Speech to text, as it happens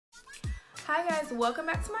Hi guys, welcome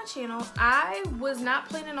back to my channel. I was not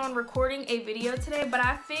planning on recording a video today, but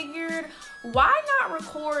I figured why not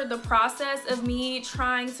record the process of me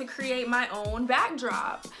trying to create my own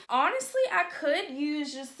backdrop. Honestly, I could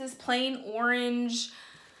use just this plain orange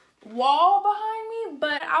wall behind me,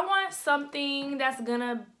 but I want something that's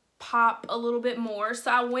gonna pop a little bit more.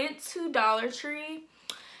 So I went to Dollar Tree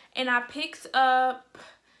and I picked up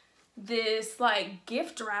this like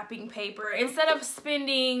gift wrapping paper. Instead of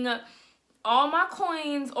spending all my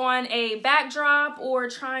coins on a backdrop or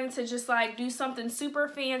trying to just like do something super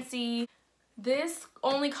fancy, this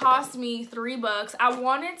only cost me $3. I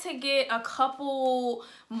wanted to get a couple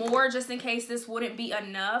more just in case this wouldn't be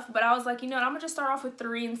enough, but I was like, you know what, I'm gonna just start off with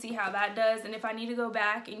 3 and see how that does, and if I need to go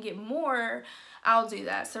back and get more, I'll do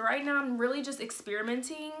that. So right now I'm really just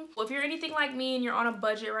experimenting. Well, if you're anything like me and you're on a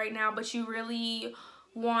budget right now but you really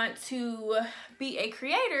want to be a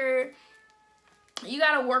creator, you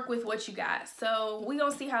gotta work with what you got. So we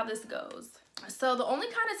gonna see how this goes. So the only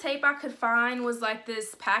kind of tape I could find was like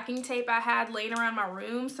this packing tape I had laying around my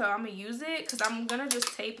room, so I'm gonna use it because I'm gonna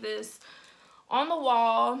just tape this on the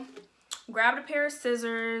wall. Grabbed a pair of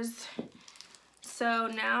scissors. So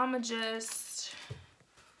now I'm gonna just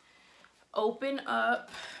open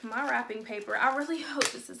up my wrapping paper. I really hope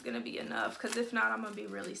this is gonna be enough, because if not, I'm gonna be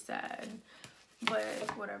really sad, but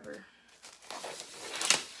whatever.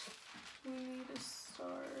 We need to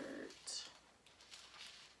start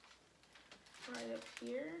right up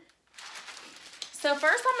here. So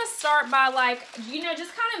first I'm gonna start by, like, you know,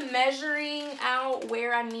 just kind of measuring out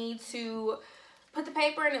where I need to put the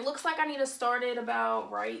paper, and it looks like I need to start it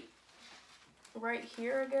about right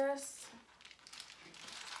here, I guess.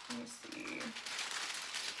 Let me see.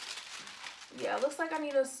 Yeah, it looks like I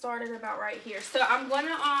need to start it about right here. So I'm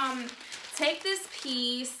gonna take this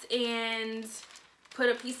piece and put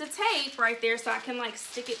a piece of tape right there so I can like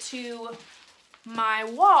stick it to my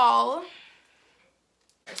wall.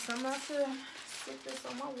 So I'm about to stick this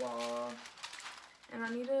on my wall, and I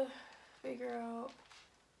need to figure out,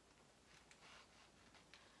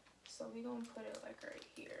 so we're gonna put it like right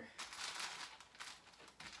here.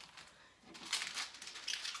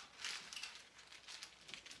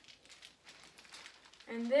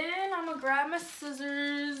 And then I'm gonna grab my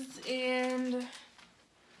scissors and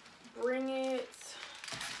bring it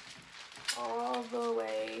all the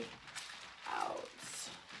way out.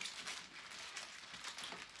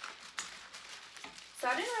 So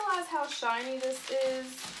I didn't realize how shiny this is.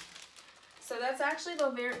 So that's actually the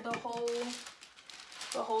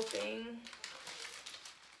whole thing.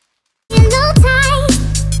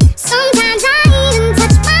 Sometimes I even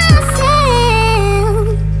touch myself,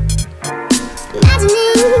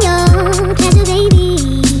 imagining your pleasure, baby.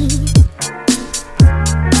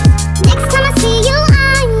 Next time I see you,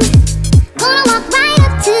 I'm gonna walk right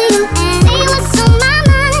up to you and say what's on my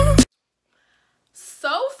mind.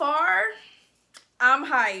 So far, I'm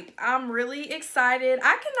hyped. I'm really excited.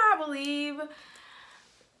 I can't believe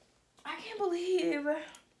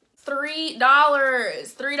 $3.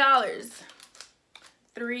 $3.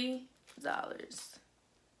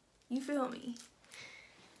 You feel me?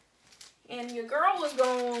 And your girl was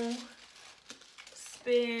gonna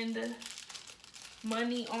spend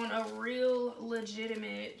money on a real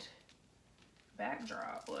legitimate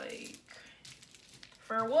backdrop. Like,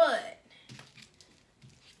 for what?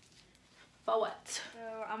 For what?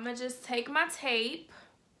 So I'm gonna just take my tape,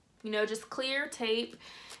 you know, just clear tape,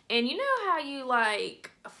 and you know how you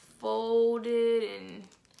like fold it, and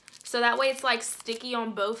so that way it's like sticky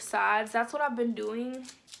on both sides. That's what I've been doing,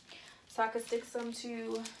 so I could stick some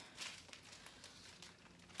to.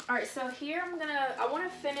 All right, so here I want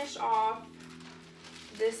to finish off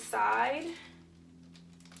this side.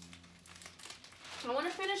 I want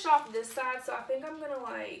to finish off this side, so I think I'm gonna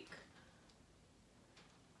like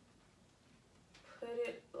put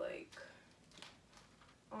it like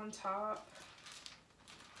on top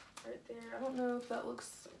right there. I don't know if that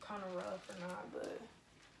looks kind of rough or not, but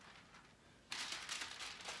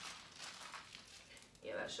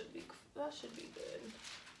yeah, that should be good.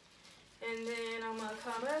 And then I'm gonna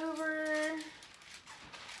come over,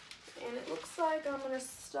 and it looks like I'm gonna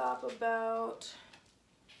stop about,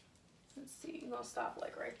 let's see, I'm gonna stop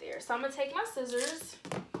like right there. So I'm gonna take my scissors,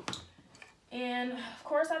 and of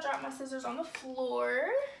course I dropped my scissors on the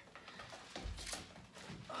floor.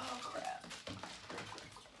 Oh crap.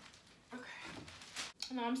 Okay.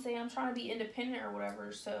 You know what I'm saying? I'm trying to be independent or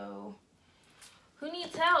whatever, so who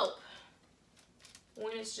needs help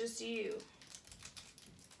when it's just you?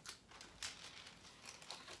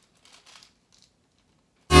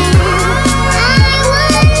 I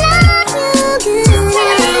wanna love you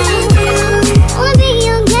good, wanna be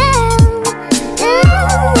your girl.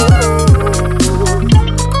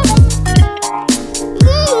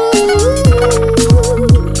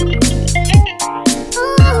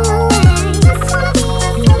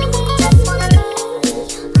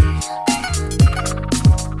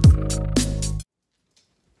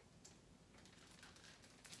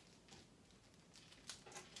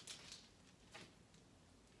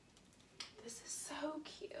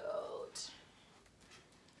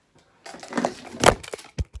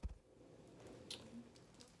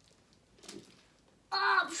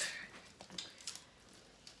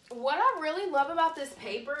 love about this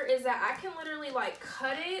paper is that I can literally like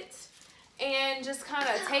cut it and just kind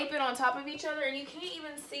of tape it on top of each other, and you can't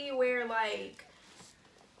even see where like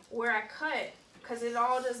where I cut because it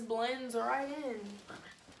all just blends right in.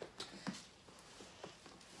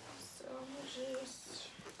 So I'm gonna just.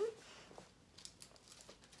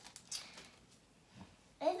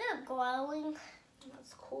 Is it glowing?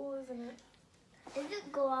 That's cool, isn't it? Is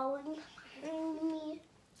it glowing in me?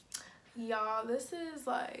 Y'all, this is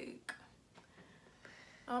like,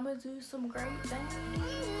 I'm gonna do some great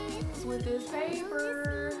things with this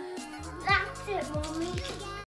paper. That's it, Mommy.